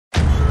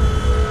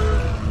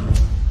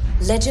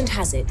Legend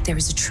has it there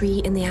is a tree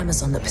in the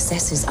Amazon that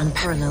possesses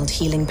unparalleled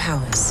healing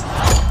powers.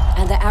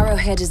 And the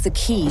arrowhead is the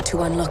key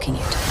to unlocking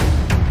it.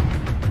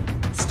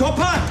 Stop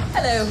her!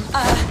 Hello.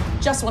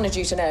 Just wanted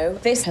you to know,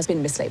 this has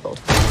been mislabeled.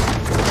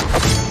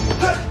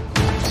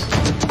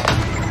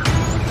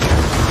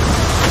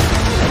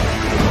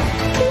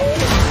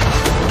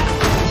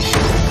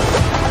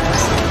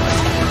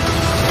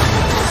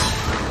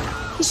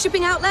 He's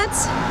shipping out,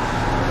 lads?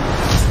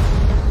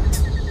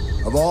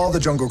 Of all the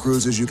jungle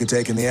cruises you could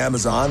take in the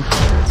Amazon,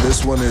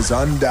 this one is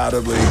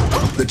undoubtedly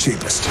the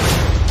cheapest.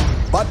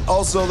 But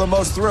also the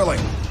most thrilling.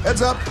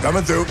 Heads up,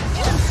 coming through.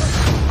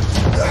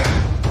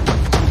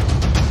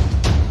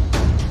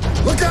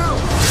 Look out!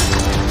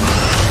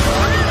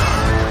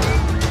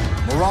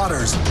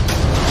 Marauders.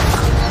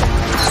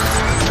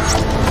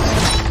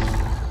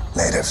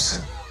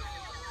 Natives.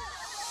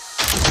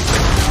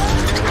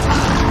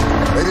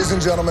 Ladies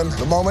and gentlemen,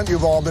 the moment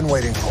you've all been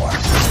waiting for.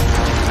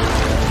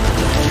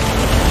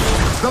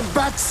 The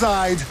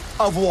backside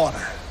of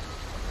water.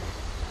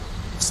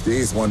 It's the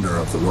eighth wonder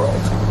of the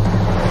world.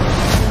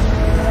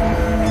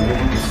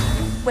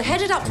 We're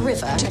headed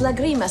upriver to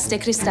Lagrimas de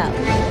Cristal.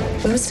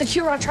 We must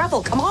secure our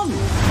travel. Come on.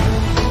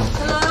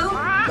 Hello?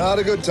 Not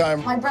a good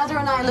time. My brother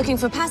and I are looking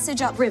for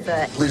passage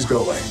upriver. Please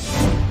go away.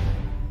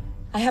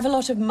 I have a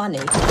lot of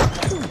money.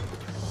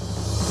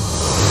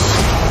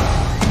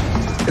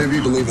 If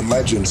you believe in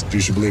legends, you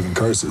should believe in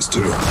curses,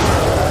 too.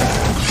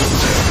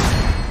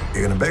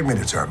 You're gonna beg me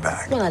to turn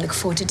back. Well, I look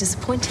forward to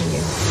disappointing you.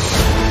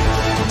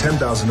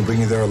 10,000 to bring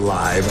you there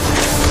alive.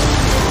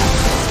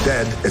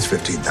 Dead, it's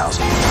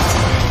 15,000.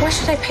 Why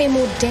should I pay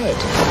more dead?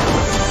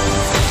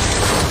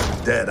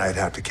 Dead, I'd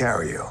have to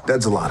carry you.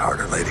 Dead's a lot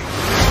harder, lady.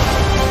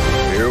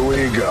 Here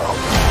we go.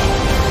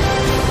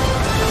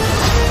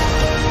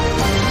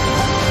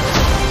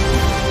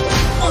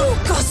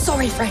 Oh, God,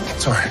 sorry, Frank.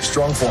 Sorry,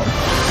 strong form.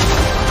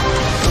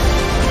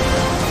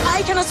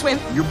 I cannot swim.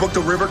 You booked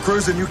a river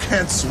cruise and you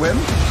can't swim?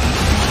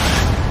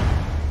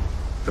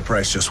 The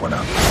price just went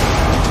up.